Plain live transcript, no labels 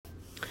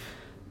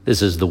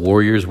This is the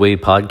Warrior's Way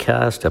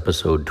podcast,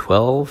 episode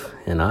 12,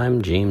 and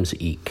I'm James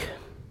Eek.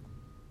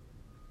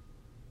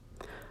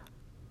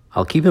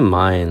 I'll keep in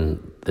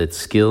mind that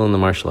skill in the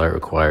martial art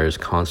requires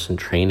constant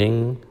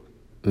training,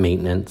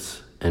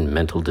 maintenance, and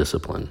mental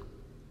discipline.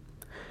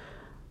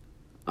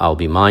 I'll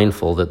be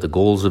mindful that the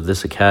goals of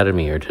this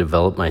academy are to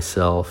develop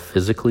myself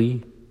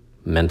physically,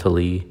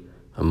 mentally,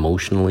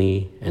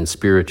 emotionally, and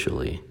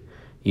spiritually,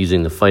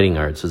 using the fighting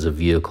arts as a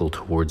vehicle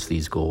towards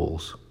these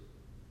goals.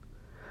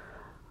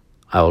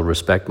 I will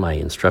respect my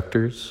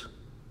instructors,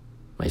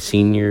 my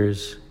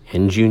seniors,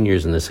 and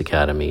juniors in this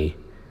academy,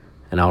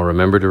 and I'll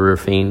remember to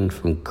refrain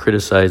from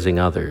criticizing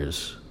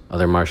others,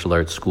 other martial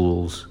arts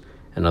schools,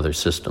 and other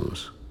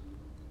systems.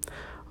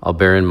 I'll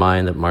bear in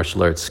mind that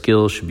martial arts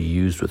skills should be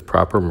used with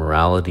proper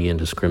morality and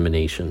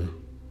discrimination.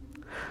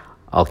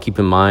 I'll keep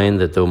in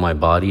mind that though my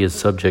body is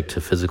subject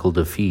to physical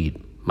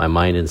defeat, my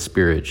mind and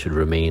spirit should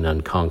remain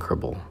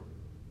unconquerable.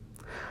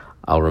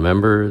 I'll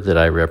remember that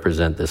I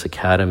represent this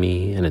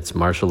academy and its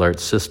martial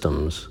arts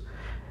systems,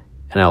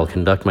 and I'll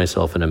conduct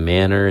myself in a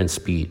manner and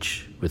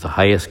speech with the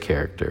highest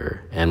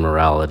character and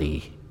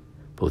morality,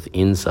 both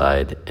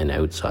inside and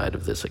outside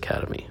of this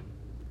academy.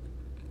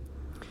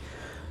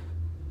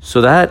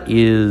 So that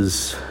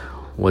is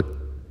what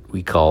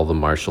we call the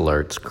martial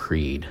arts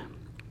creed.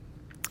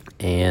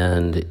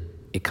 And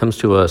it comes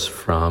to us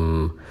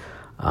from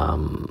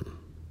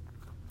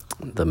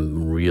the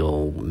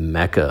real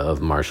mecca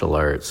of martial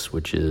arts,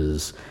 which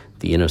is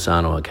the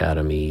Inosanto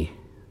Academy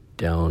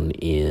down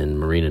in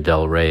Marina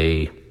del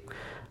Rey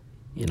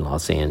in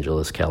Los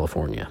Angeles,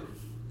 California.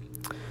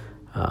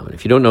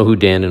 If you don't know who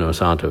Dan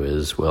Inosanto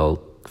is,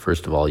 well,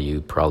 first of all,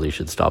 you probably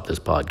should stop this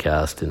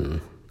podcast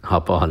and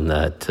hop on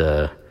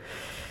that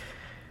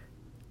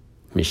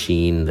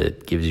machine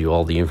that gives you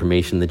all the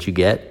information that you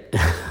get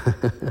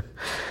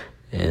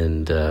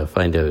and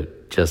find out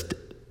just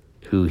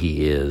who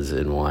he is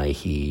and why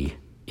he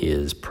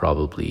is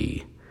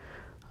probably,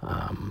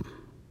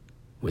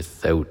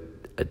 without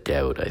a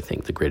doubt, I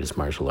think the greatest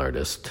martial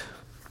artist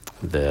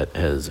that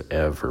has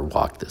ever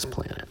walked this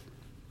planet.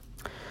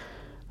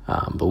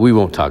 But we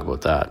won't talk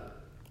about that.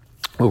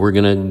 What we're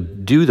going to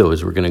do, though,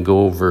 is we're going to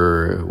go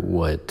over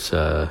what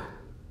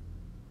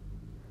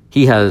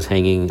he has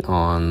hanging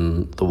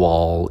on the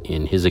wall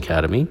in his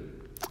academy,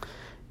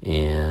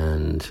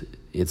 and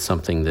it's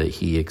something that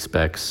he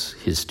expects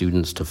his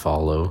students to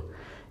follow.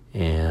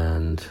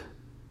 And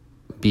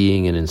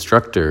being an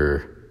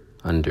instructor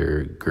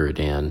under Guru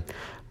Dan,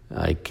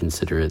 I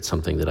consider it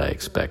something that I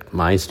expect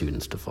my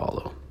students to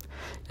follow.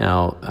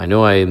 Now, I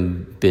know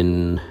I've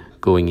been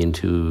going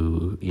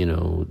into,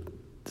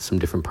 some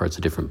different parts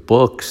of different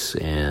books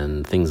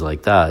and things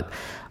like that,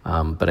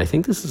 but I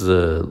think this is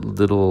a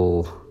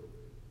little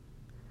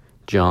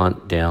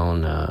jaunt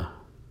down a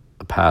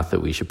path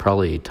that we should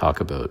probably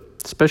talk about,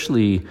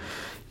 especially,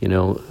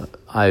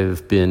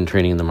 I've been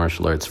training in the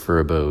martial arts for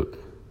about,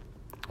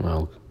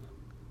 a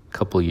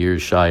couple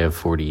years shy of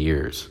 40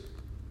 years.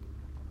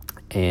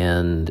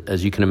 And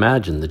as you can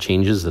imagine, the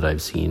changes that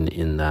I've seen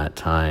in that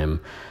time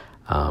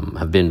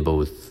have been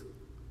both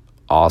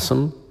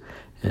awesome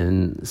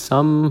and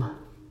some,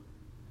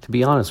 to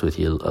be honest with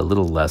you, a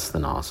little less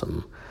than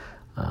awesome.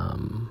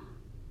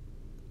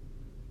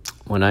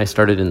 When I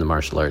started in the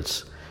martial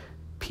arts,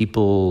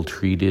 people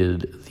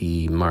treated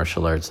the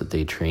martial arts that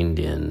they trained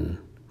in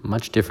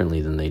much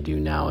differently than they do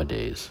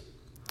nowadays.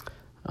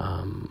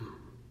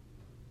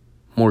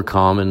 More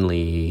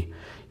commonly,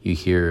 you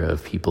hear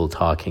of people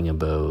talking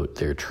about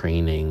their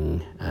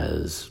training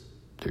as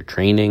their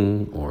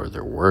training or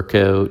their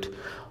workout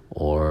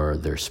or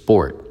their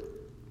sport.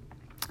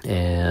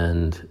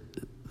 And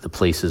the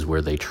places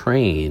where they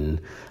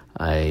train,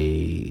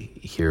 I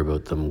hear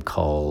about them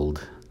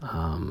called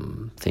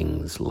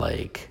things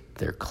like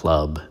their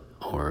club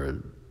or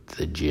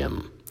the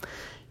gym.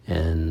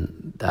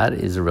 And that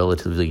is a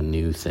relatively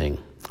new thing.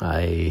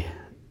 I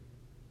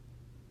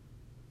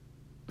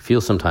feel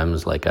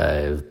sometimes like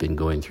I've been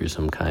going through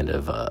some kind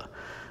of a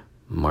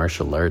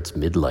martial arts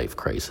midlife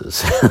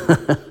crisis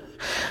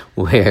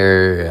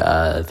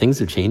where things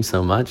have changed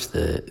so much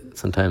that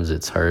sometimes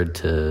it's hard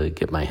to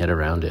get my head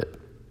around it.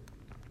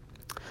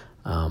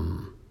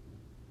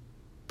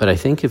 But I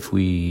think if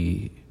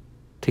we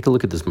take a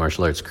look at this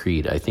martial arts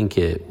creed, I think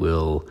it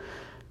will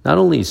not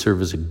only serve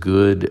as a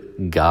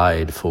good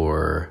guide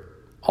for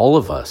all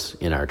of us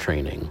in our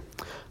training,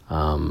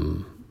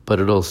 but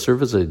it'll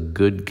serve as a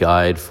good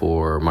guide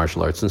for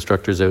martial arts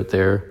instructors out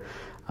there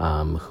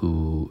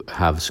who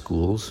have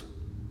schools.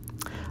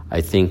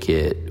 I think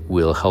it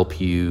will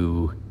help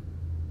you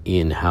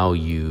in how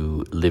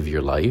you live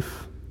your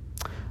life.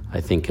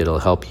 I think it'll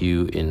help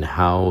you in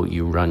how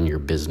you run your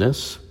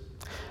business.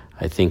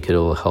 I think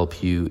it'll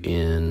help you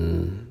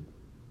in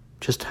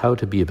just how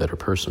to be a better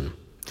person.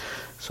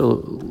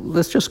 So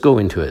let's just go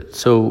into it.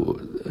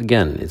 So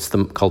again, it's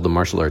called the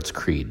Martial Arts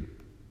Creed.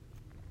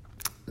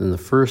 And the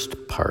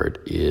first part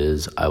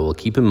is, I will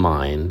keep in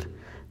mind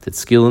that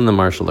skill in the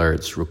martial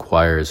arts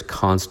requires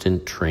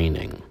constant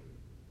training,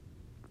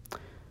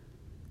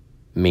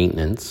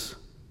 maintenance,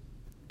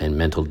 and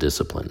mental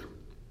discipline.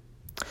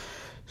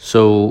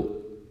 So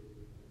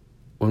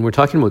when we're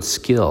talking about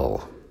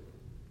skill,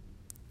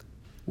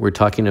 we're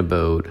talking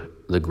about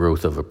the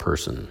growth of a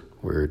person.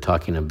 We're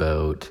talking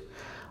about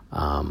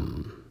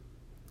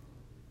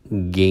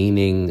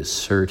gaining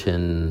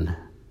certain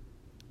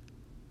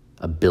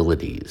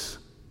abilities.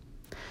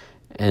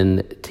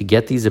 And to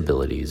get these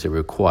abilities, it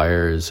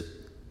requires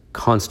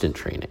constant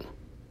training.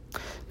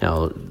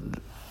 Now,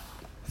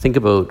 think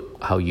about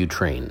how you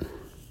train.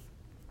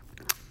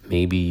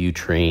 Maybe you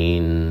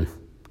train,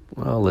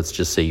 well, let's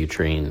just say you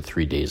train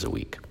 3 days a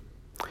week.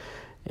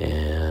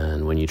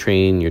 And when you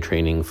train, you're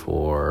training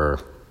for,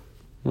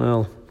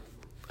 well,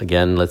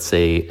 again, let's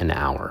say an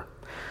hour.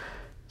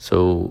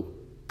 So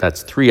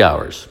that's 3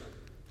 hours.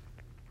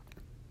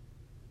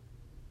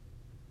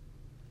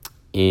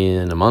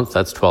 In a month,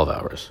 that's 12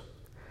 hours.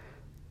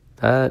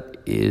 That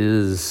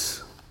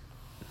is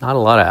not a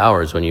lot of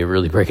hours when you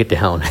really break it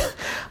down.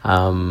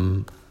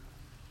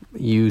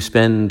 You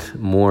spend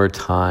more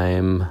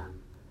time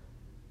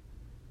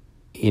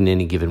in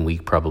any given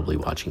week probably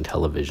watching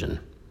television.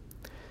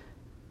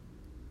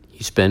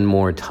 You spend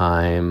more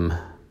time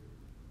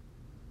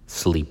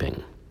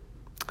sleeping.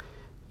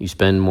 You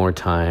spend more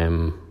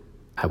time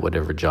at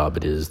whatever job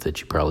it is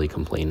that you probably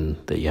complain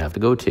that you have to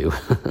go to.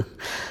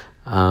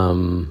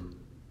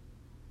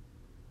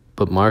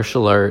 But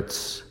martial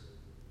arts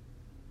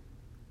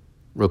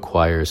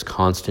requires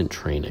constant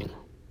training,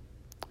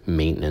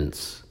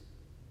 maintenance,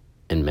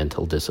 and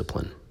mental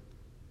discipline.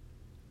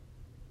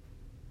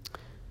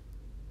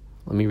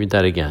 Let me read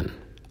that again.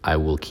 I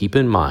will keep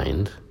in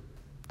mind,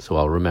 so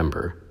I'll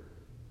remember,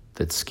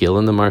 that skill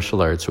in the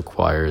martial arts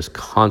requires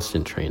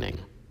constant training,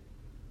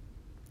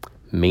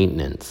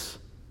 maintenance,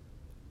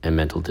 and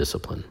mental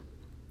discipline.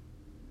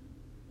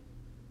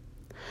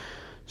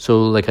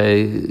 So like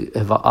I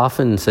have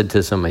often said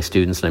to some of my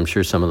students, and I'm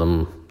sure some of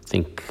them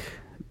think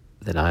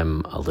that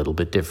I'm a little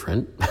bit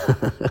different,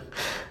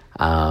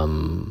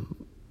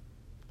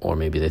 or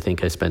maybe they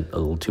think I spent a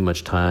little too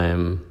much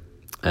time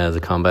as a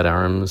combat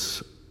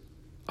arms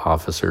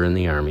officer in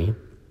the Army,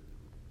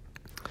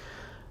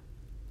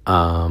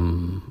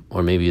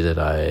 or maybe that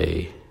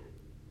I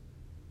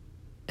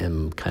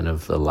am kind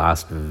of the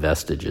last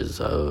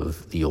vestiges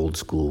of the old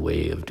school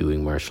way of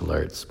doing martial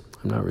arts.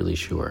 I'm not really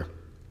sure.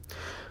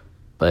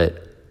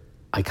 But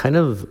I kind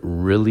of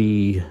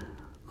really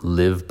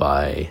live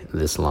by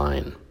this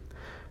line.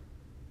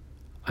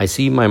 I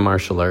see my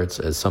martial arts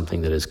as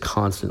something that is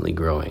constantly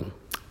growing.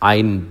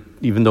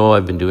 Even though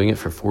I've been doing it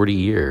for 40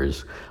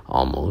 years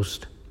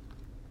almost,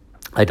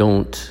 I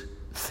don't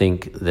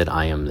think that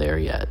I am there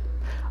yet.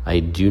 I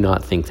do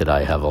not think that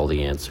I have all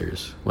the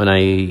answers. When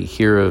I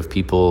hear of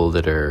people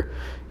that are,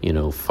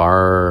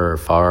 far,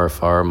 far,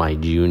 far my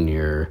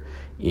junior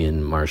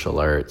in martial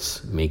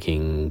arts,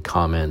 making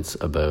comments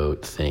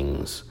about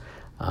things,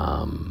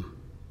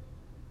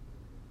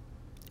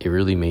 it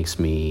really makes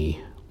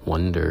me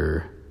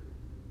wonder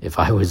if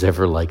I was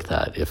ever like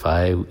that, if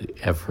I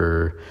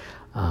ever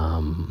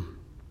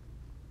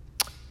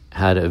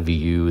had a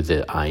view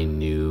that I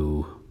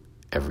knew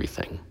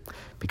everything,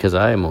 because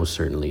I most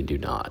certainly do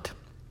not.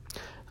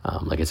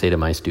 Like I say to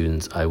my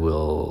students, I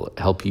will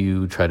help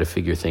you try to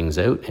figure things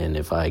out, and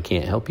if I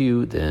can't help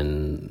you,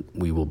 then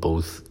we will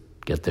both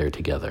get there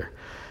together.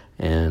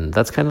 And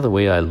that's kind of the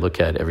way I look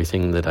at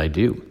everything that I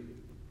do.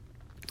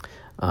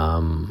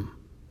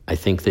 I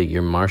think that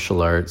your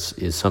martial arts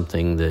is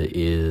something that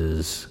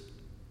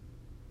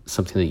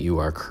you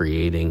are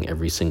creating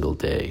every single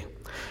day.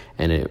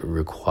 And it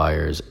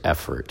requires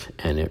effort,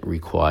 and it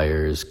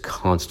requires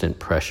constant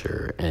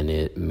pressure, and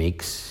it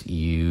makes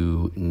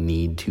you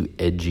need to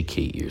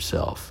educate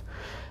yourself.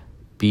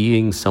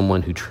 Being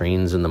someone who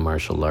trains in the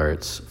martial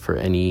arts for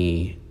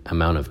any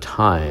amount of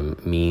time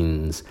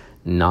means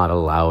not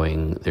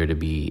allowing there to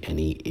be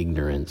any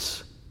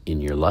ignorance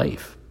in your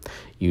life.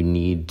 You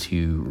need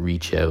to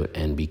reach out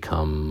and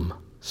become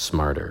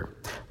smarter.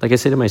 Like I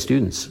say to my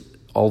students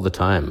all the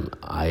time,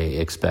 I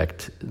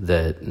expect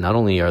that not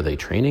only are they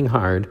training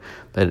hard,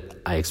 but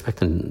I expect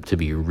them to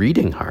be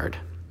reading hard,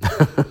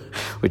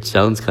 which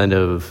sounds kind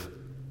of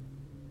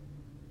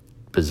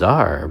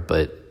bizarre,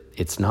 but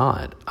it's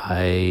not.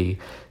 I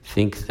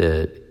think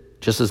that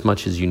just as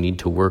much as you need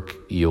to work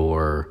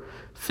your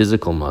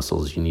physical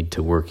muscles, you need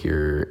to work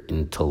your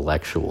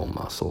intellectual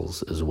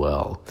muscles as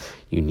well.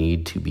 You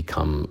need to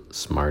become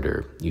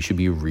smarter. You should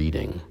be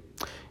reading.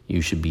 You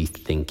should be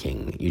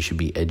thinking. You should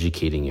be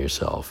educating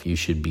yourself. You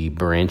should be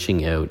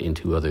branching out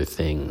into other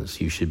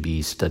things. You should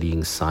be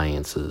studying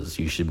sciences.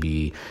 You should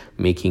be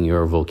making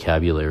your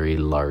vocabulary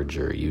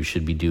larger. You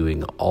should be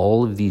doing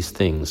all of these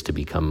things to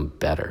become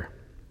better.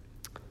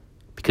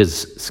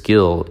 Because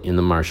skill in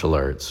the martial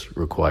arts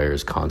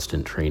requires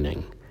constant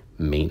training,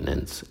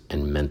 maintenance,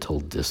 and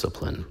mental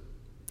discipline.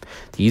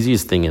 The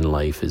easiest thing in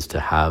life is to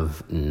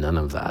have none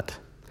of that.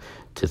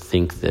 To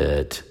think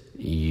that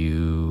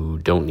you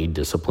don't need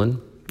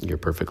discipline. You're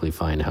perfectly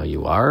fine how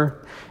you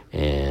are,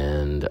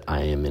 and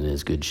I am in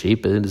as good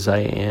shape as I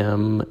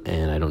am,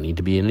 and I don't need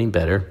to be any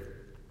better.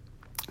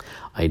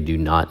 I do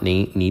not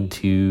need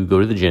to go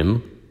to the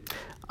gym.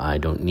 I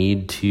don't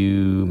need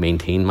to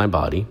maintain my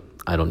body.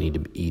 I don't need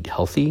to eat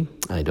healthy.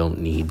 I don't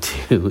need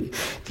to,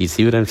 do you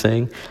see what I'm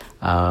saying?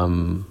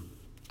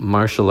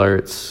 Martial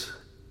arts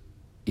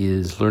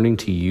is learning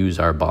to use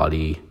our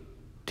body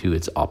to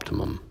its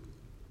optimum,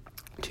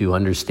 to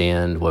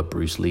understand what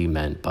Bruce Lee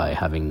meant by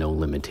having no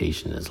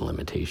limitation as a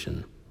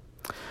limitation,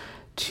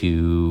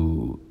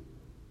 to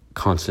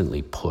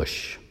constantly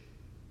push,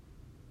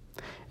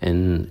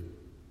 and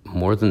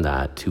more than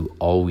that, to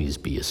always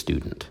be a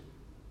student.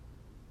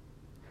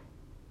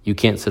 You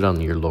can't sit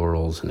on your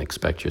laurels and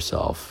expect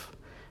yourself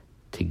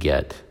to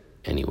get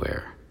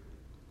anywhere.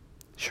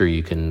 Sure,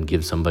 you can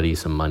give somebody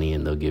some money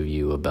and they'll give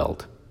you a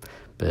belt,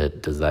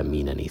 but does that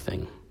mean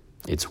anything?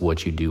 It's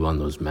what you do on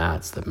those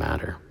mats that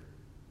matter.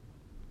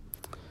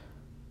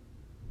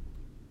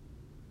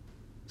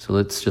 So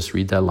let's just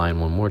read that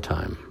line one more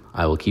time.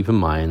 I will keep in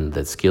mind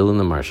that skill in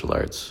the martial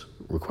arts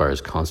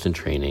requires constant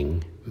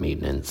training,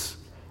 maintenance,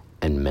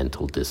 and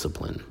mental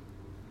discipline.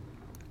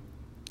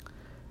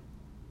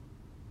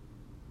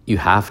 You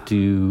have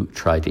to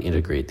try to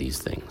integrate these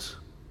things.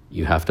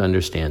 You have to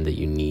understand that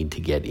you need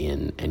to get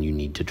in and you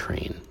need to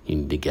train. You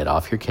need to get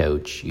off your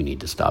couch. You need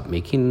to stop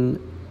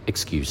making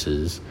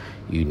excuses.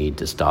 You need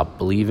to stop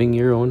believing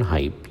your own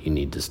hype. You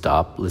need to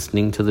stop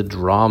listening to the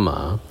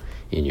drama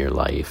in your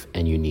life,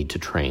 and you need to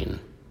train.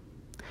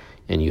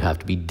 And you have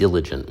to be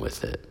diligent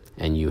with it.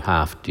 And you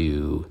have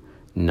to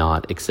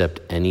not accept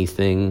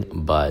anything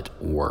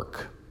but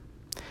work.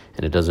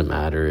 And it doesn't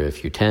matter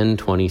if you're 10,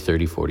 20,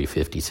 30, 40,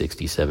 50,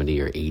 60,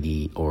 70, or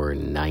 80, or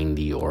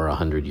 90, or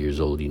 100 years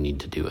old, you need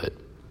to do it.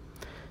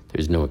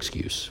 There's no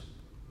excuse.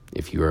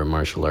 If you are a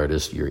martial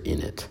artist, you're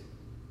in it,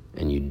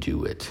 and you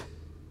do it.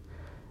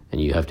 And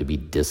you have to be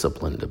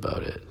disciplined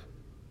about it.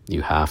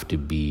 You have to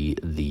be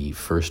the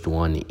first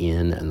one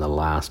in and the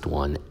last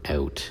one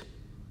out.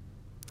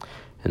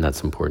 And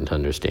that's important to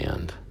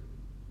understand.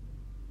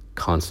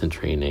 Constant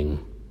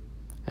training,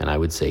 and I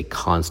would say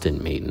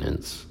constant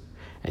maintenance,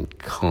 and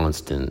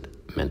constant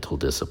mental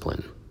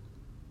discipline.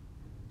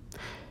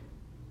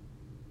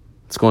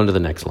 Let's go on to the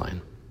next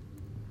line.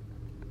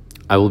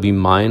 I will be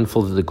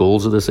mindful that the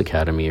goals of this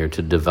academy are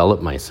to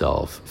develop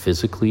myself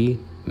physically,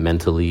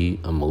 mentally,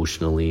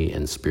 emotionally,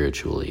 and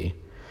spiritually,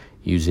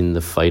 using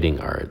the fighting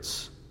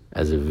arts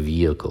as a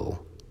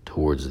vehicle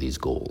towards these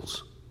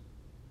goals.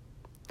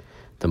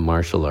 The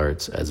martial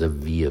arts as a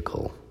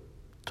vehicle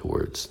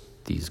towards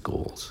these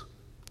goals.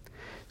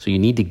 So you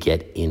need to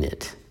get in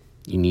it.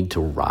 You need to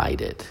ride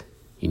it.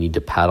 You need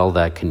to paddle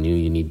that canoe.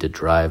 You need to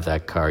drive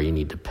that car. You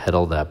need to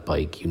pedal that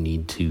bike. You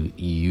need to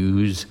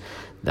use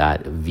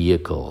that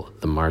vehicle,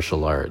 the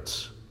martial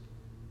arts.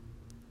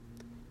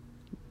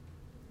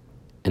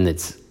 And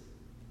it's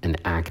an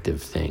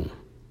active thing.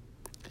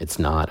 It's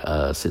not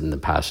a sit in the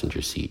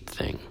passenger seat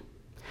thing.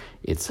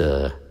 It's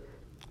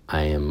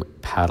I am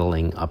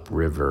paddling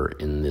upriver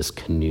in this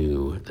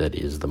canoe that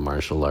is the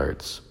martial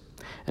arts.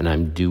 And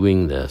I'm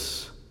doing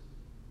this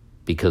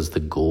because the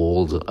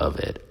goals of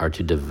it are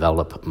to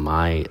develop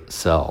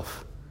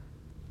myself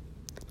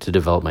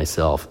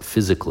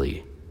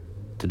physically,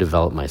 to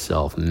develop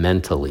myself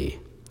mentally,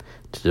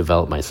 to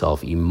develop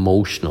myself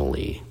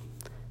emotionally,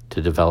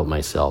 to develop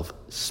myself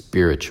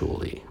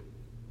spiritually.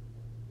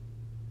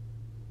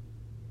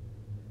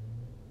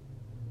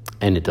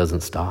 And it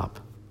doesn't stop.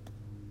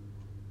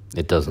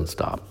 It doesn't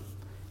stop.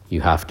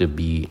 You have to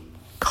be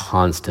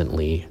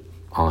constantly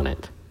on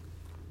it.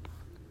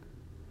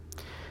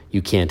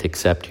 You can't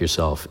accept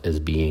yourself as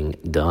being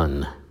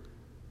done.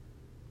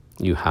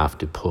 You have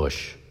to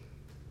push.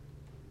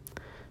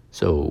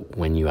 So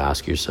when you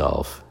ask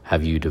yourself,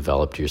 have you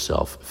developed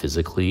yourself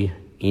physically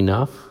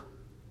enough?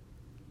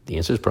 The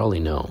answer is probably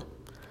no.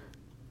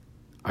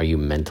 Are you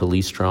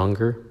mentally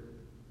stronger?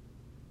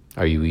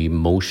 Are you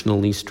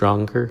emotionally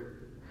stronger?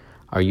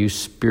 Are you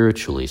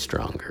spiritually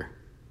stronger?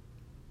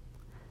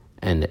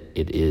 And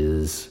it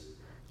is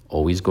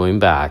always going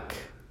back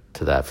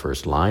to that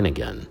first line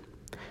again,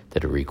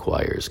 that it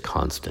requires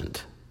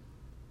constant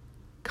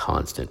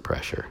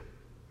pressure.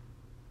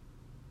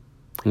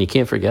 And you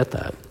can't forget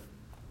that.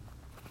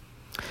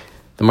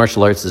 The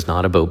martial arts is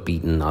not about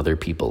beating other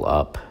people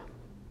up.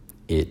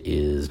 It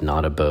is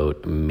not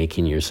about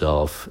making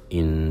yourself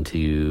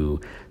into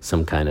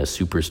some kind of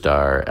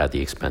superstar at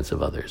the expense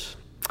of others.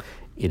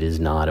 It is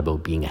not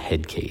about being a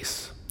head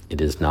case. It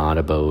is not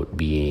about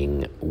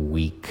being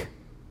weak.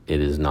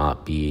 It is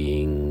not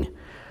being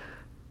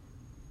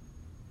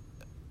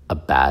a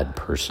bad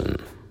person.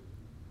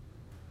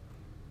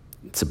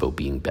 It's about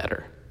being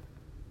better.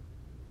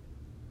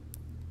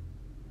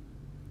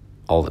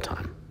 All the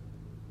time.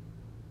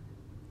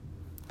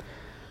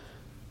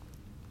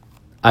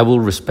 I will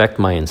respect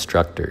my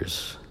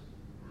instructors,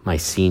 my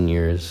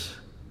seniors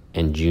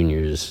and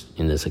juniors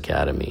in this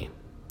academy.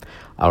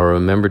 I will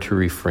remember to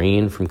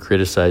refrain from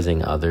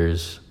criticizing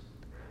others,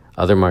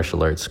 other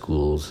martial arts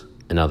schools,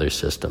 and other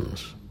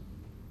systems.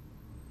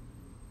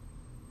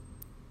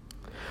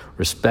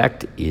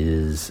 Respect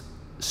is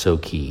so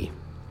key.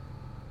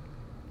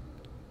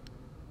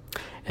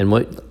 And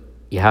what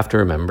you have to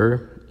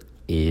remember,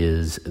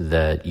 is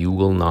that you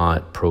will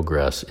not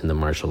progress in the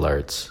martial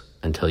arts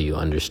until you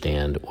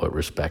understand what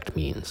respect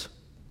means.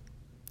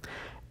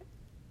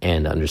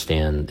 And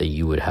understand that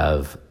you would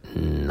have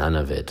none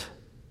of it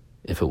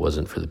if it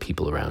wasn't for the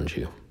people around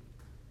you.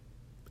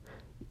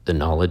 The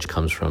knowledge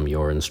comes from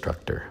your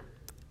instructor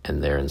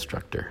and their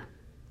instructor.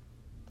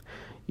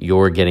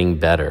 Your getting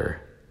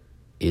better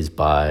is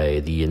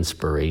by the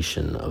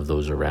inspiration of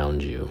those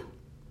around you,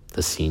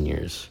 the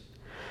seniors,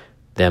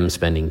 them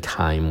spending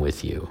time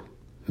with you,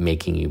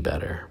 making you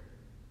better.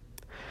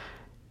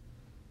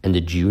 And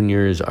the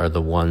juniors are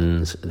the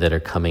ones that are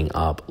coming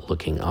up,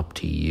 looking up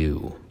to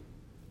you.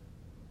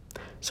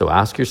 So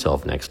ask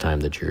yourself next time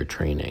that you're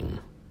training,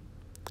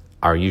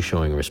 are you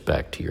showing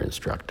respect to your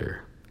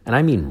instructor? And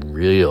I mean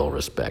real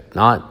respect,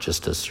 not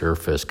just a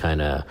surface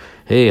kind of,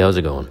 hey, how's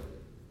it going?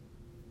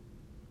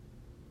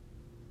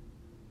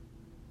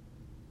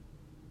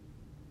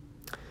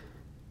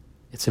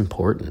 It's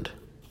important,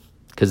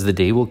 because the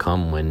day will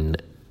come when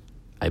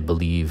I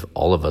believe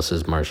all of us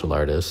as martial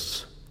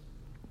artists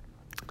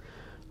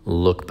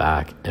look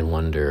back and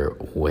wonder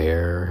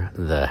where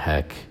the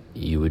heck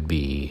you would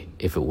be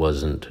if it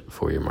wasn't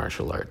for your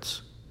martial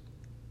arts.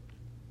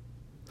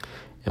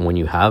 And when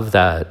you have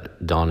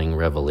that dawning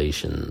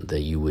revelation that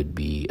you would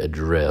be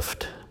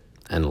adrift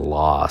and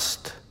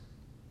lost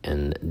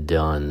and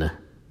done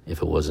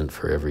if it wasn't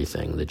for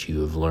everything that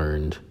you have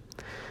learned,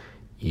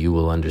 you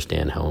will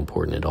understand how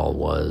important it all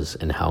was,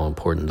 and how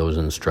important those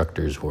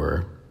instructors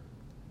were,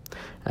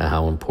 and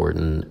how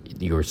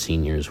important your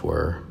seniors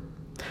were,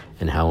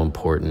 and how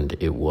important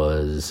it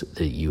was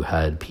that you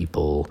had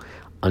people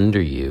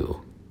under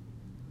you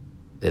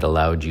that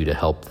allowed you to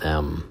help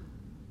them.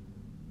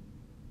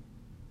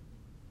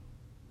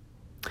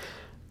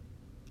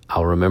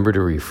 I'll remember to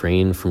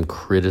refrain from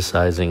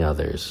criticizing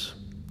others,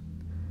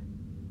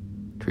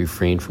 to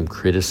refrain from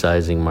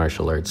criticizing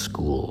martial arts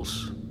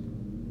schools,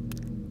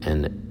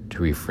 and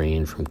to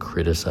refrain from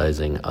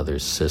criticizing other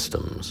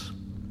systems.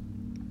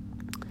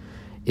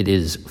 It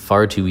is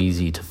far too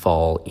easy to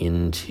fall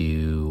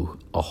into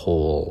a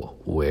hole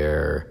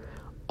where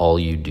all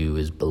you do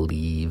is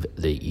believe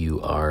that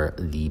you are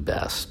the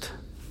best,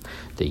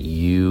 that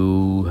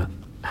you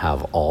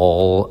have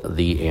all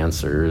the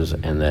answers,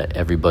 and that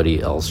everybody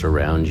else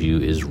around you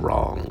is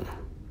wrong.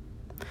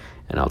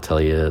 And I'll tell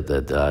you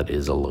that that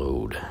is a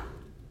load.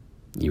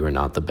 You are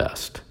not the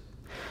best.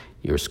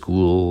 Your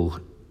school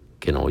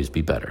can always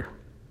be better.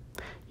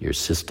 Your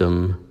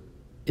system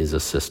is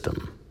a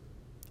system.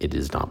 It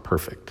is not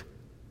perfect.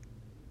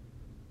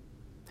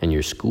 And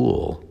your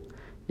school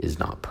is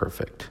not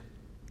perfect.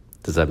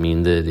 Does that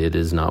mean that it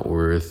is not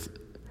worth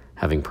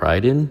having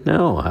pride in?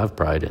 No, have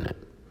pride in it.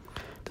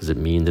 Does it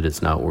mean that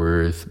it's not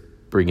worth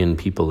bringing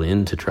people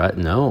in to try?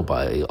 No,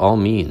 by all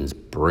means,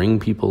 bring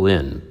people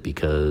in,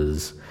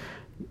 because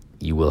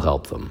you will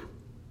help them.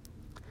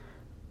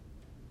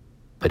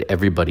 But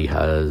everybody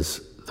has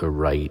the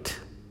right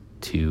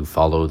to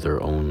follow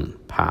their own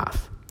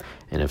path.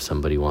 And if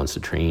somebody wants to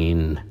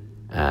train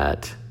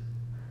at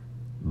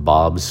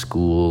Bob's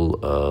school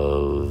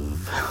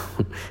of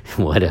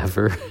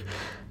whatever,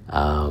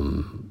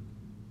 then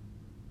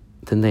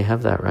they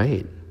have that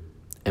right.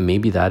 And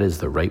maybe that is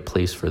the right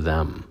place for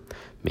them.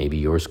 Maybe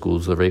your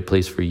school's the right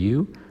place for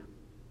you,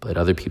 but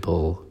other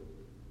people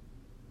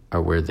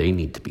are where they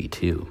need to be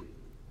too.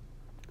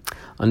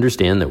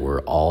 Understand that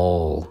we're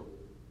all,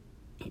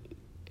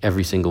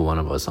 every single one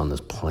of us on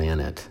this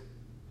planet,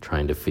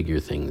 trying to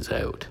figure things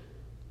out.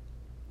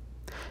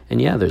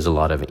 And yeah, there's a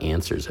lot of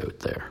answers out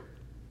there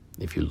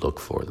if you look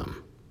for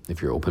them,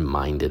 if you're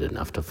open-minded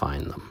enough to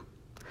find them,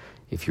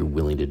 if you're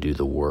willing to do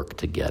the work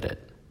to get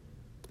it.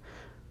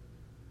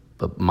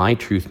 But my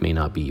truth may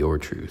not be your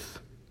truth.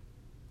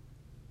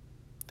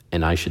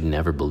 And I should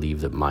never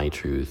believe that my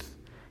truth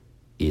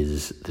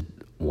is the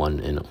one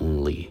and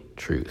only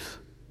truth,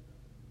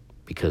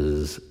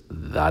 because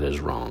that is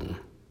wrong.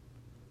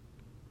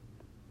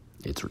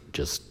 It's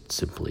just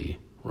simply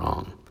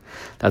wrong.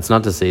 That's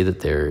not to say that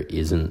there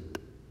isn't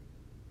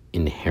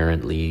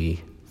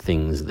inherently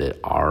things that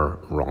are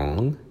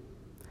wrong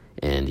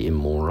and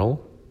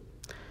immoral,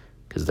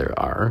 because there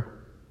are.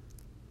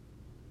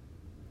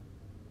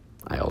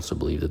 I also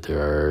believe that there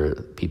are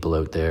people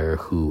out there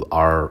who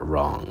are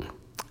wrong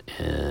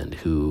and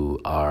who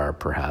are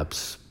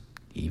perhaps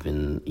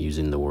even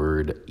using the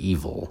word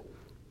evil.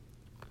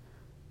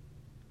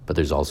 But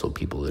there's also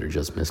people that are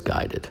just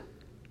misguided.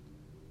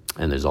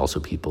 And there's also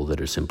people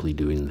that are simply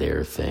doing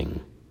their thing.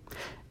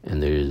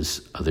 And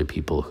there's other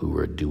people who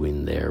are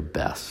doing their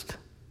best.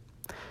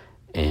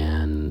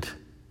 And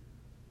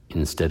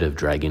instead of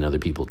dragging other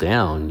people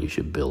down, you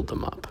should build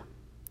them up.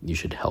 You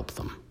should help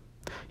them.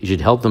 You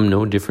should help them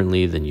no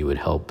differently than you would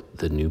help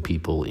the new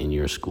people in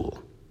your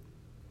school.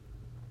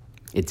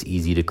 It's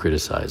easy to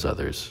criticize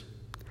others.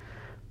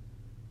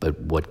 But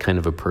what kind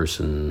of a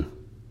person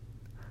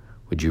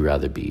would you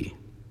rather be?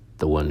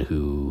 The one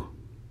who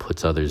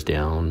puts others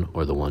down,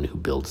 or the one who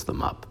builds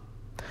them up?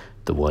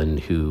 The one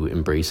who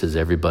embraces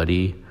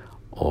everybody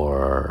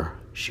or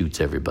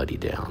shoots everybody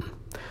down?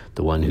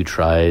 The one who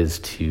tries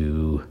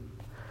to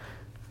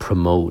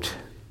promote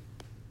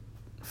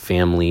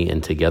family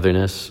and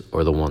togetherness,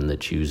 or the one that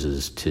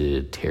chooses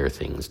to tear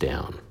things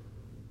down.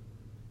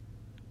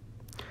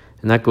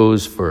 And that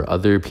goes for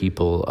other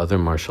people, other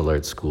martial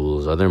arts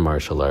schools, other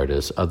martial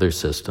artists, other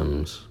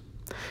systems.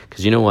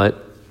 Because you know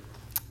what?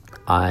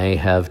 I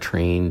have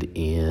trained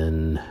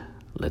in,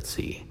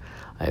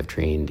 I have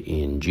trained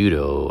in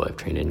judo, I've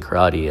trained in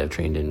karate, I've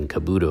trained in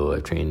kabuto,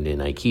 I've trained in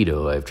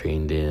aikido, I've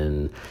trained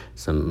in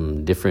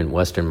some different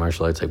Western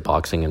martial arts like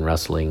boxing and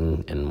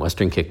wrestling and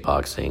Western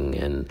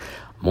kickboxing and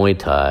Muay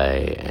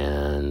Thai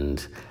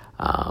and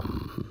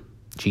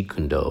Jeet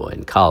Kune Do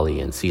and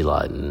Kali and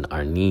Silat and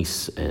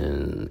Arnis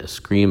and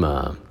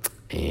Eskrima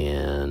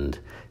and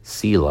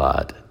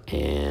Silat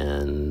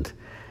and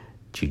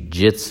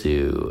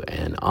Jiu-Jitsu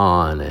and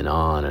on and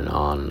on and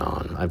on and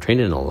on. I've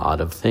trained in a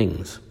lot of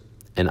things.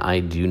 And I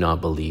do not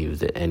believe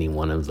that any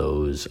one of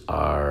those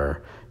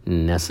are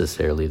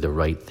necessarily the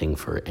right thing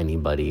for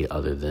anybody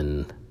other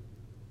than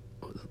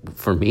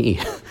for me.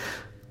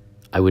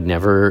 I would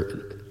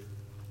never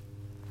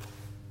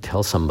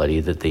tell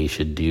somebody that they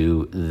should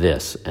do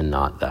this and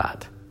not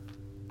that.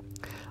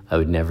 I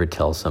would never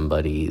tell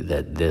somebody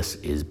that this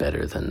is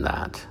better than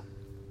that.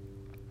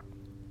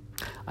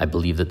 I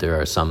believe that there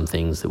are some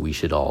things that we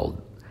should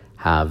all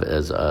have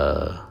as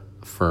a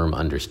firm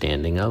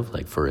understanding of.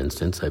 Like, for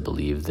instance, I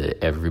believe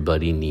that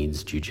everybody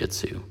needs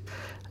jiu-jitsu.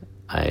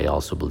 I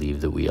also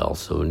believe that we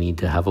also need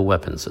to have a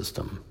weapon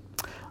system.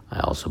 I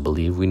also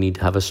believe we need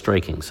to have a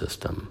striking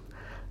system.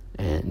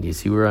 And you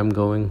see where I'm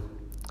going?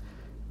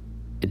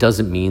 It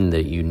doesn't mean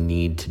that you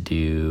need to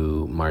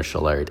do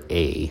martial art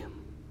A,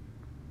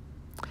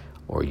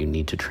 or you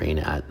need to train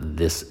at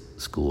this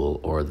school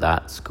or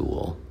that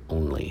school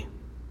only.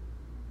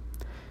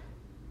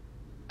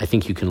 I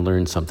think you can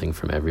learn something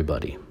from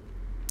everybody.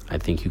 I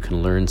think you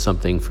can learn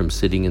something from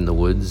sitting in the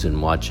woods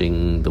and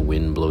watching the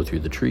wind blow through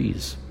the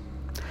trees.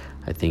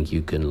 I think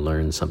you can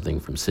learn something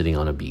from sitting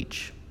on a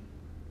beach.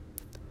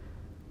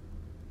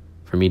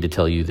 For me to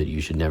tell you that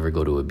you should never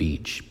go to a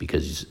beach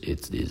because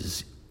it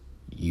is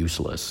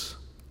useless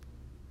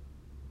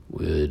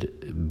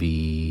would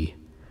be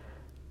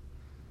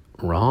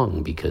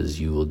wrong, because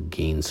you will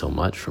gain so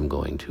much from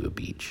going to a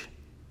beach.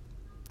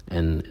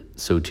 And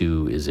so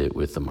too is it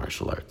with the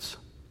martial arts.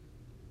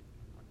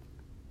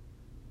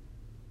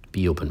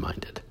 Be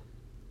open-minded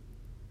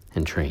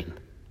and train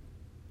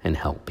and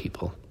help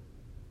people.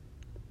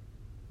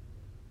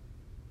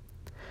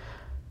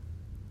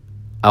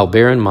 I'll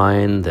bear in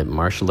mind that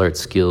martial arts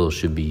skills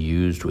should be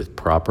used with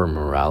proper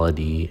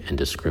morality and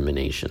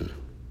discrimination.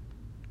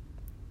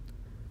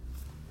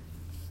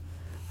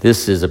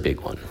 This is a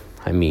big one.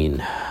 I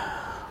mean,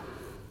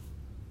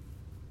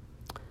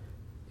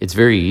 it's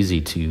very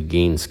easy to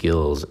gain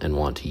skills and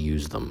want to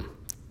use them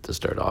to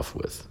start off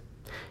with.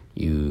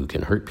 You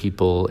can hurt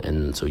people,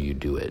 and so you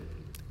do it.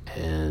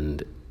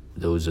 And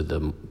those are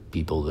the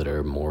people that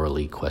are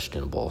morally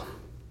questionable.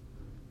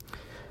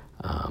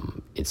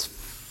 It's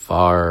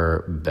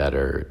far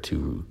better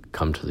to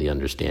come to the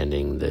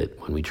understanding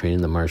that when we train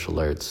in the martial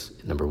arts,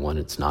 number one,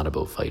 it's not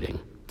about fighting.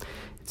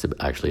 It's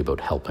actually about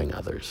helping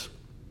others.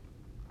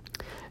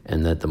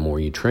 And that the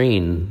more you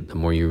train, the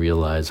more you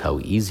realize how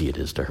easy it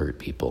is to hurt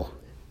people.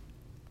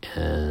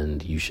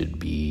 And you should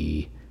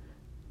be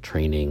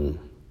training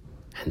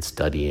and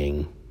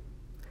studying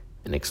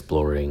and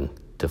exploring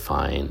to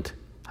find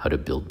how to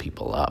build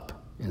people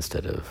up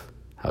instead of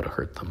how to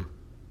hurt them.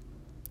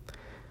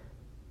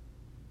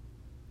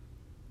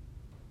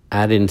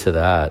 Add into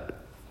that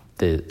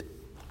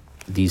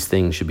these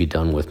things should be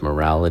done with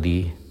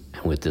morality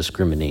and with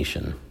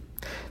discrimination.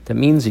 That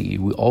means that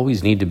you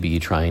always need to be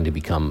trying to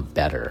become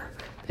better,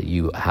 that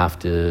you have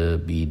to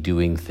be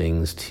doing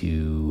things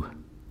to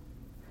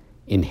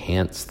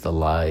enhance the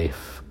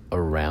life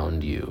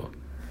around you.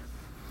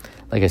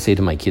 Like I say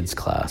to my kids'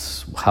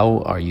 class, how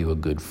are you a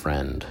good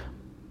friend?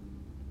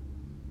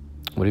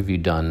 What have you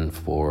done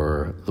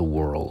for the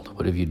world?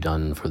 What have you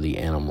done for the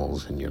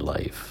animals in your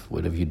life?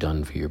 What have you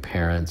done for your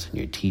parents and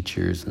your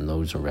teachers and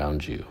those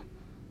around you?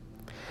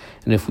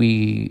 And if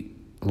we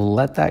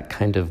let that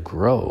kind of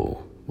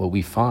grow, what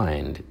we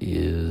find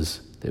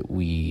is that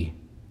we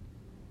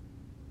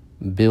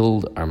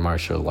build our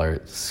martial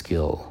arts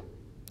skill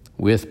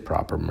with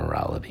proper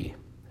morality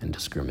and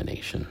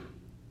discrimination.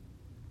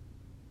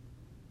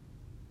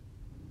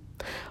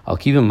 I'll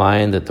keep in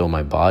mind that though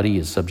my body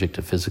is subject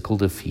to physical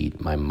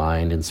defeat, my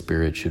mind and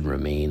spirit should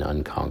remain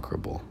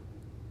unconquerable.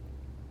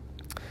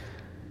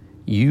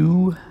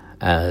 You,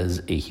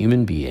 as a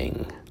human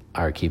being,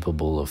 are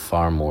capable of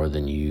far more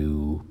than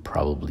you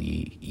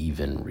probably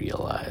even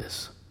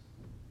realize.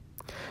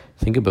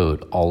 Think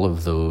about all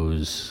of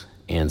those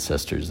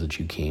ancestors that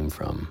you came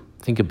from.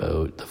 Think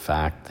about the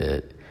fact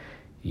that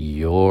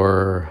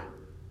your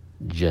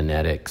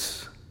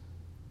genetics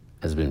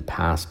has been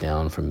passed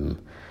down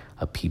from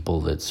a people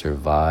that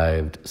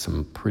survived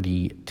some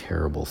pretty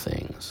terrible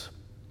things.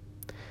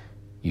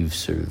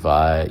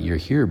 You're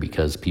here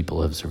because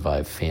people have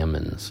survived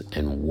famines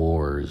and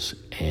wars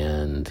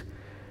and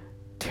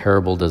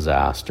terrible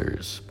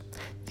disasters,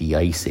 the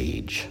Ice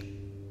Age.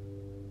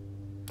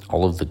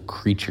 all of the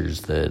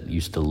creatures that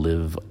used to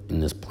live in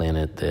this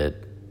planet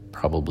that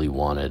probably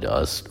wanted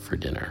us for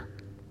dinner.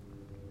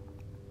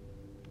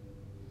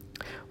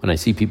 When I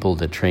see people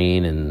that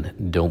train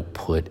and don't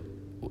put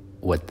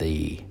what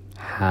they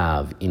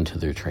have into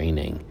their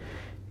training,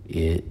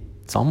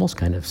 it's almost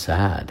kind of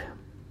sad,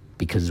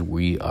 because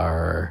we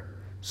are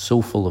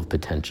so full of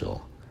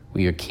potential.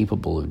 We are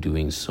capable of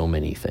doing so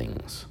many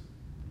things.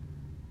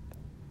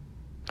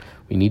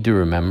 We need to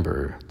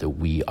remember that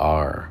we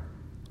are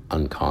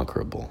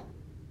unconquerable.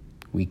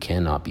 We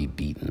cannot be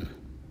beaten.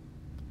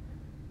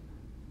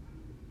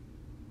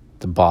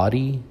 The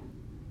body,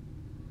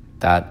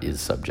 that is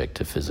subject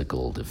to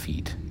physical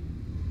defeat.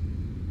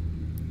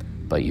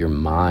 But your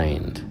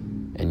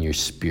mind and your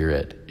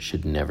spirit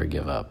should never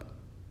give up.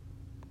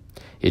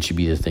 It should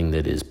be the thing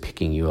that is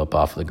picking you up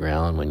off the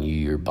ground when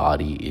your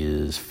body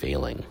is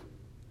failing.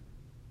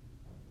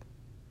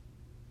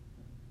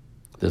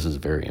 This is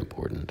very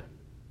important.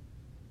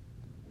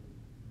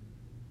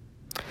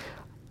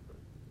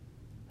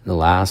 The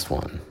last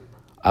one,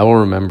 I will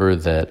remember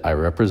that I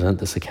represent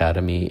this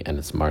academy and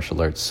its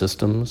martial arts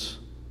systems,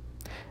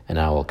 and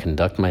I will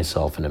conduct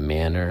myself in a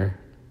manner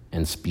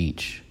and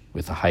speech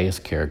with the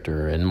highest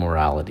character and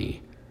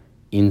morality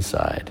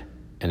inside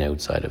and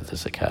outside of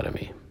this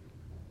academy.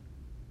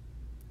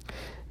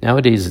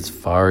 Nowadays, it's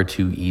far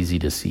too easy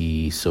to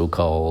see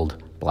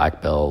so-called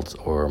black belts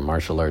or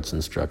martial arts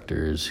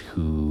instructors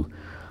who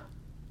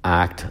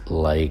act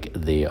like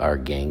they are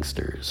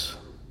gangsters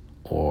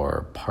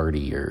or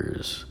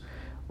partiers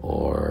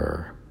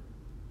or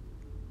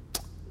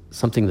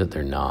something that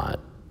they're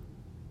not.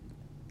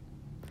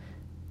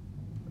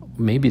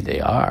 Maybe they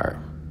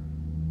are,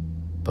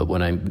 but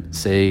when I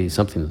say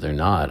something that they're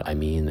not, I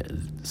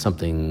mean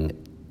something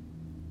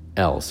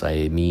else.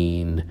 I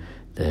mean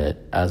that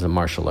as a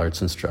martial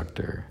arts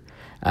instructor,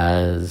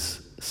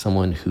 as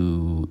someone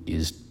who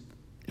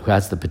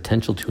has the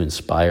potential to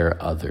inspire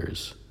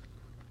others,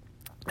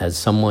 as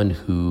someone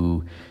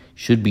who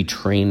should be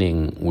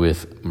training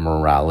with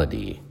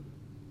morality,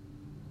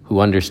 who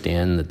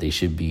understand that they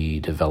should be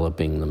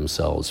developing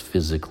themselves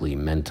physically,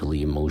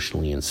 mentally,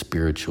 emotionally, and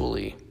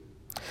spiritually.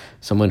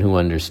 Someone who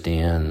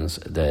understands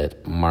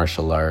that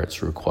martial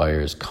arts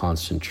requires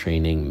constant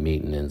training,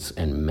 maintenance,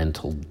 and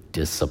mental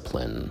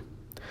discipline.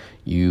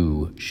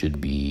 You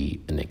should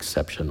be an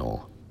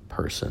exceptional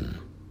person.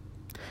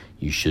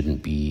 You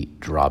shouldn't be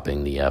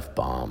dropping the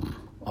F-bomb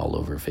all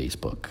over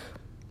Facebook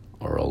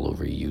or all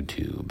over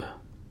YouTube.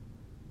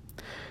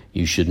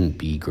 You shouldn't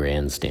be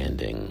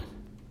grandstanding.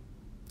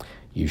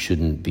 You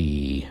shouldn't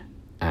be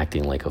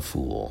acting like a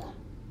fool.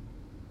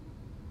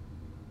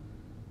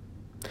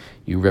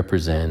 You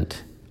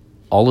represent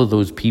all of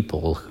those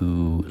people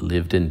who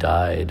lived and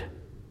died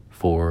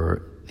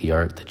for the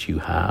art that you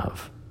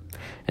have.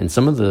 And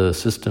some of the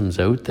systems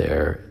out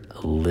there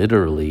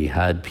literally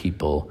had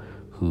people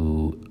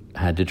who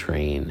had to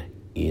train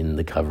in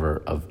the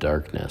cover of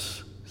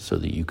darkness so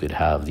that you could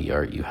have the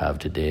art you have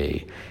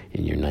today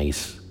in your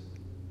nice,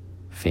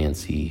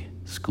 fancy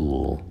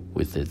school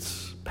with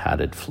its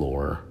padded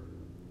floor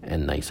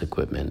and nice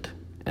equipment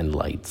and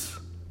lights.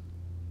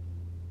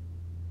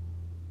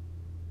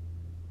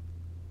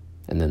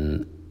 And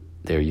then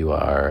there you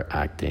are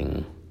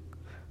acting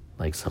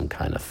like some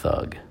kind of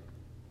thug,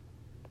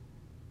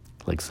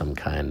 like some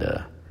kind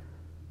of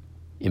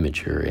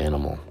immature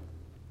animal.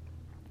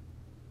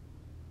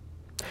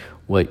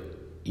 What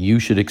you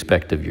should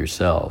expect of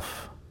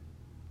yourself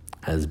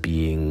as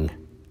being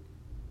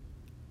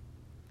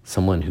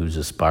someone who's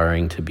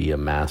aspiring to be a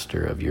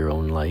master of your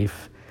own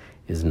life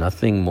is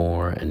nothing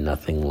more and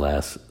nothing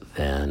less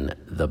than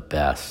the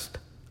best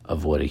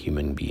of what a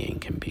human being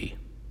can be.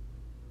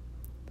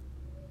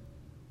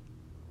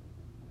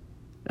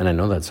 And I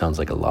know that sounds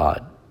like a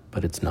lot,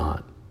 but it's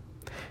not.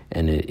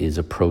 And it is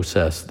a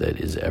process that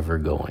is ever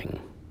going.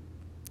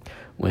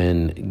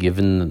 When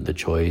given the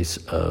choice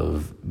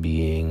of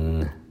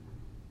being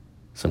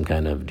some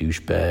kind of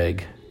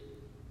douchebag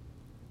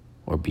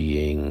or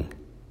being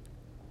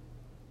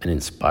an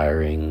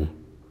inspiring,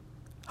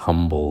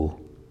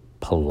 humble,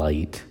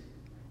 polite,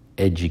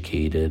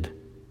 educated,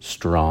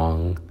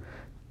 strong,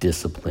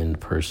 disciplined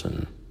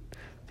person,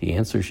 the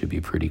answer should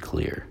be pretty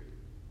clear.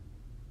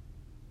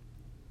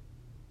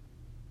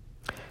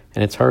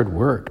 And it's hard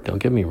work, don't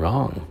get me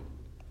wrong.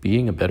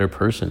 Being a better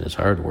person is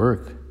hard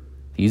work.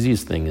 The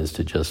easiest thing is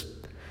to just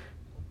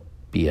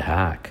be a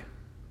hack,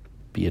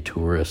 be a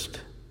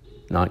tourist,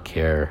 not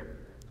care,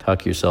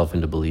 talk yourself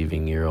into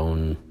believing your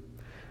own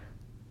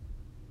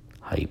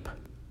hype.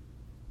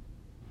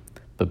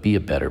 But be a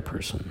better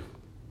person.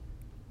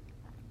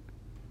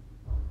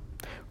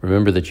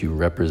 Remember that you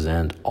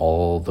represent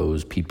all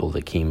those people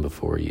that came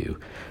before you.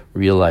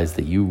 Realize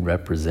that you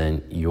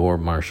represent your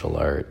martial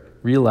art.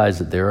 Realize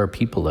that there are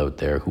people out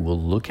there who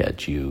will look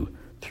at you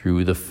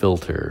through the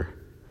filter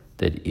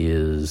that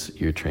is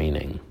your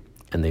training,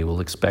 and they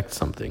will expect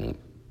something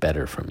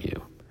better from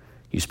you.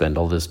 You spend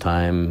all this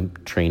time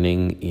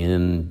training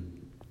in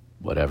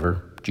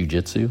whatever,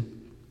 jiu-jitsu?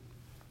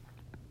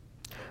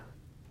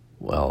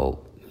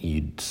 Well,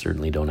 you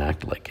certainly don't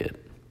act like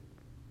it.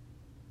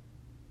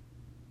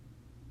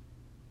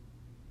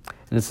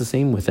 And it's the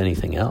same with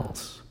anything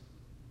else.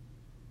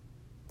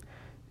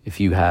 If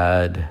you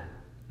had,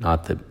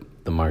 not that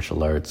the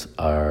martial arts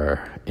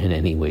are in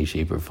any way,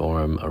 shape, or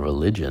form a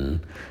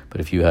religion,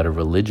 but if you had a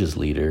religious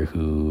leader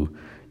who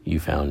you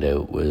found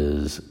out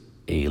was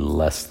a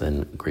less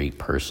than great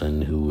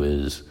person, who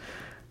was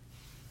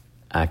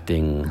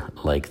acting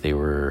like they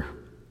were,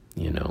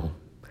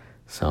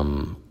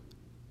 some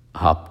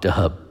hopped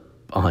up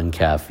on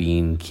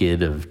caffeine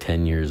kid of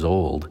 10 years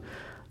old,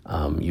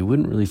 you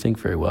wouldn't really think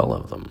very well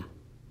of them.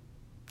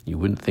 You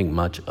wouldn't think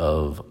much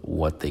of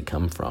what they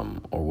come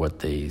from or what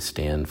they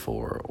stand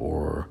for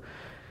or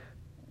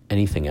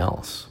anything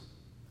else.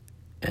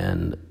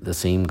 And the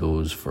same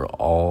goes for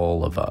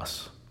all of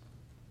us.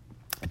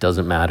 It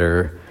doesn't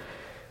matter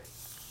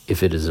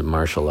if it is a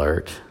martial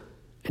art.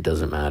 It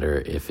doesn't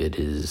matter if it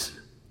is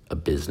a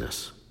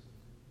business.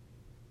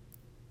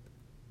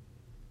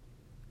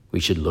 We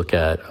should look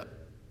at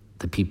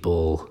the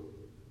people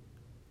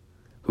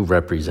who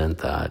represent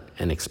that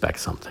and expect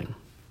something.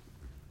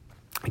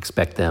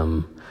 Expect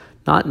them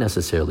not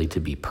necessarily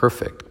to be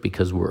perfect,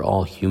 because we're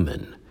all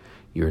human.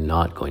 You're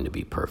not going to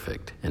be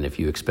perfect. And if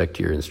you expect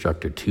your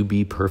instructor to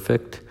be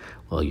perfect,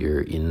 well,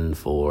 you're in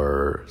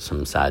for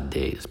some sad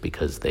days,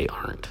 because they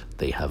aren't.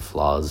 They have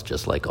flaws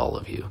just like all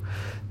of you.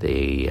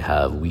 They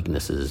have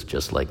weaknesses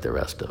just like the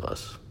rest of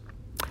us.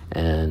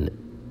 And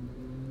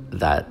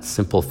that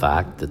simple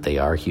fact that they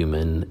are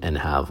human and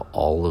have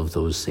all of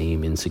those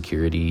same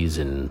insecurities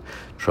and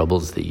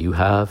troubles that you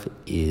have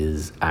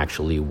is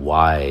actually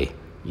why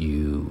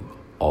you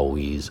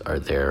always are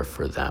there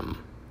for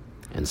them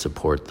and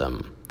support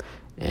them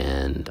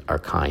and are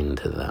kind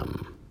to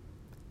them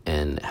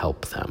and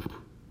help them.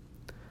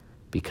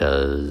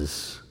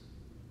 Because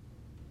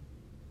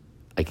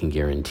I can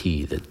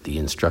guarantee that the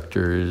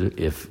instructor,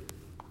 if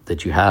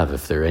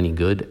they're any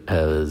good,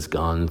 has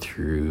gone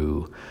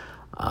through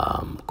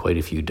quite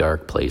a few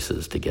dark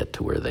places to get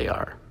to where they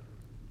are,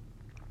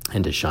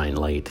 and to shine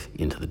light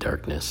into the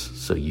darkness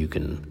so you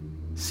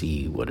can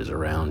see what is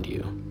around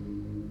you.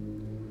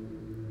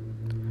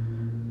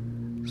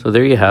 So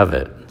there you have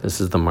it. This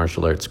is the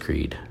martial arts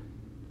creed.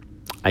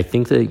 I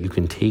think that you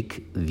can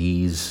take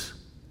these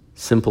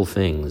simple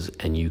things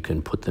and you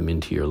can put them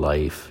into your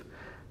life,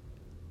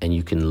 and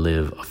you can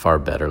live a far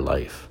better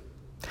life.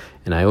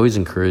 And I always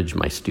encourage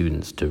my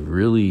students to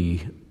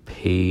really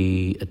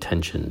pay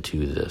attention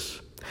to this.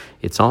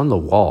 It's on the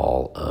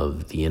wall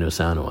of the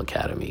Inosanto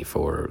Academy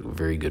for a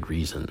very good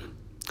reason.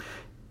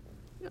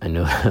 I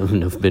know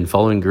I've been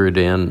following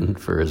Gurudan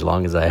for as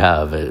long as I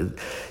have.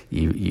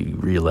 You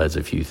realize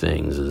a few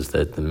things, is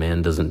that the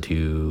man doesn't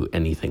do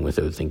anything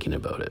without thinking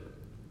about it.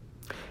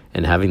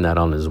 And having that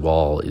on his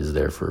wall is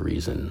there for a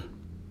reason.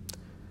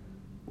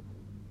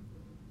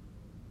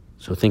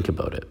 So think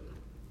about it.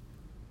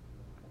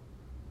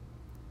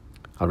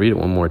 I'll read it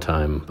one more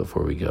time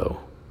before we go.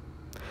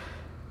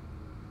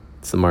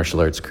 It's the martial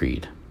arts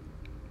creed.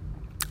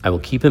 I will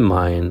keep in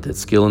mind that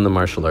skill in the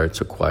martial arts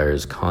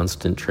requires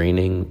constant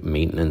training,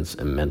 maintenance,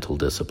 and mental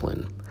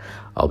discipline.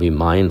 I'll be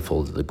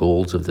mindful that the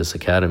goals of this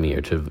academy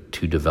are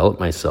to develop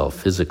myself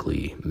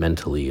physically,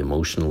 mentally,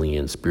 emotionally,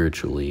 and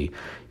spiritually,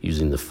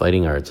 using the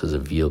fighting arts as a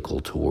vehicle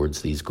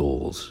towards these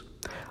goals.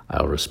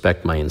 I'll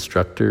respect my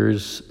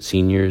instructors,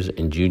 seniors,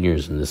 and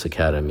juniors in this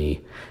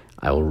academy.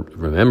 I will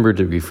remember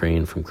to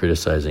refrain from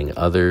criticizing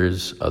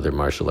others, other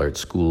martial arts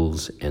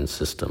schools, and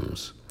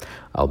systems.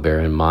 I'll bear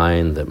in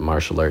mind that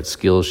martial arts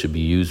skills should be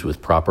used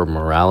with proper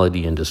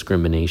morality and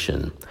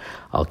discrimination.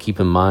 I'll keep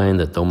in mind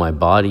that though my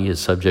body is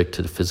subject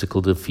to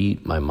physical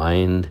defeat, my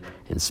mind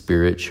and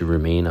spirit should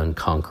remain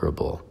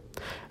unconquerable.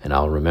 And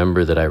I'll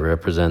remember that I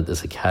represent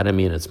this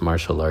academy and its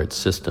martial arts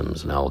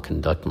systems, and I will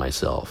conduct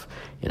myself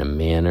in a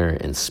manner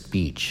and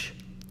speech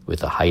with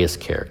the highest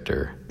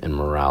character and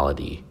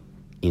morality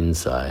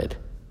inside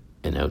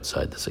and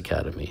outside this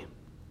academy.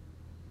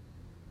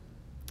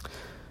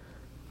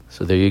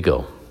 So there you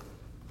go.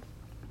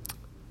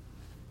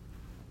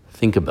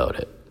 Think about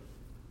it.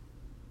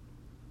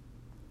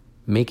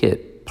 Make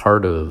it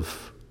part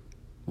of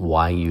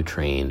why you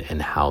train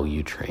and how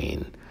you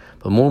train,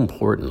 but more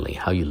importantly,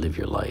 how you live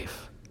your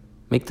life.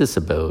 Make this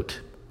about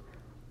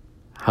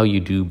how you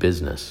do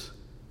business.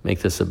 Make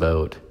this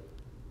about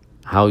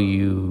how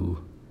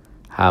you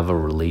have a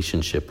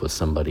relationship with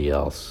somebody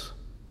else.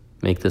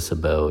 Make this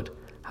about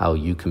how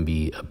you can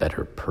be a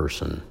better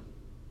person.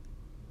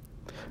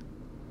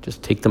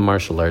 Just take the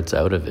martial arts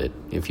out of it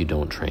if you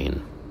don't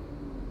train.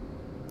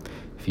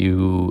 If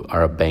you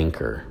are a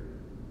banker,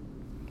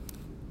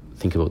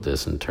 think about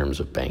this in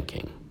terms of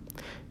banking.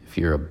 If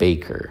you're a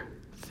baker,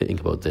 think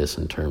about this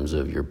in terms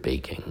of your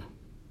baking.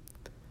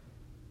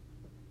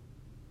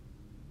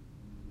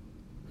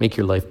 Make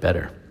your life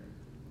better.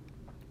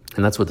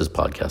 And that's what this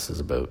podcast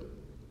is about.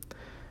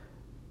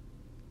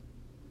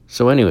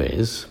 So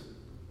anyways,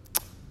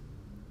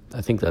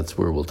 I think that's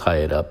where we'll tie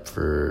it up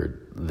for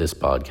this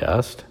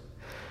podcast.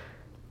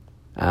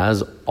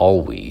 As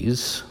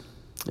always,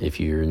 If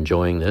you're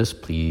enjoying this,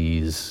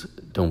 please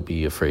don't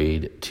be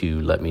afraid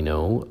to let me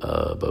know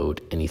about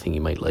anything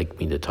you might like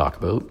me to talk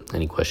about,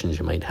 any questions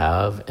you might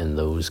have, and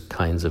those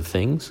kinds of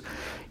things.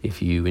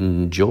 If you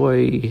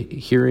enjoy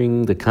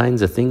hearing the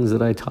kinds of things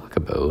that I talk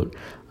about,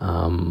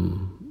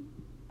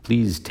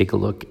 please take a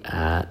look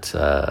at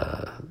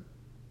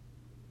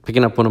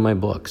picking up one of my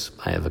books.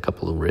 I have a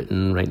couple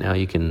written right now.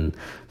 You can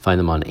find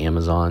them on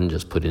Amazon.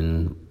 Just put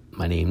in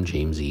my name,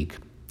 James Eek.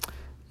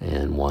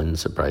 And one,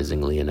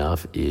 surprisingly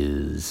enough,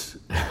 is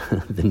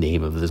the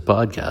name of this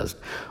podcast,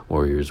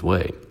 Warrior's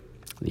Way.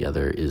 The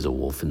other is A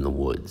Wolf in the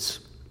Woods.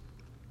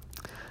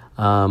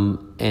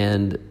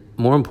 And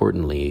more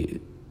importantly,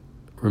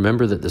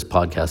 remember that this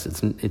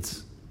podcast,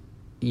 it's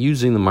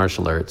using the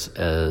martial arts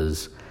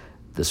as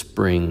the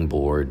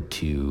springboard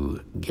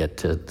to get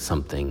to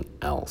something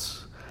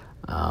else.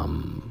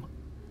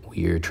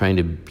 We're trying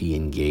to be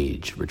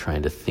engaged. We're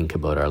trying to think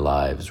about our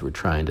lives. We're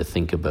trying to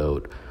think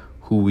about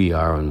who we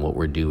are and what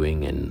we're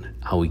doing and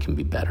how we can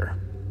be better.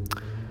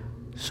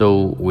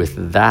 So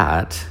with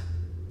that,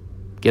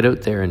 get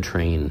out there and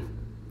train.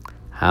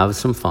 Have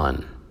some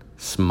fun.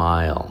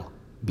 Smile.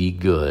 Be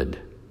good.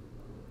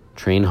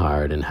 Train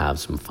hard and have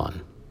some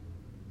fun.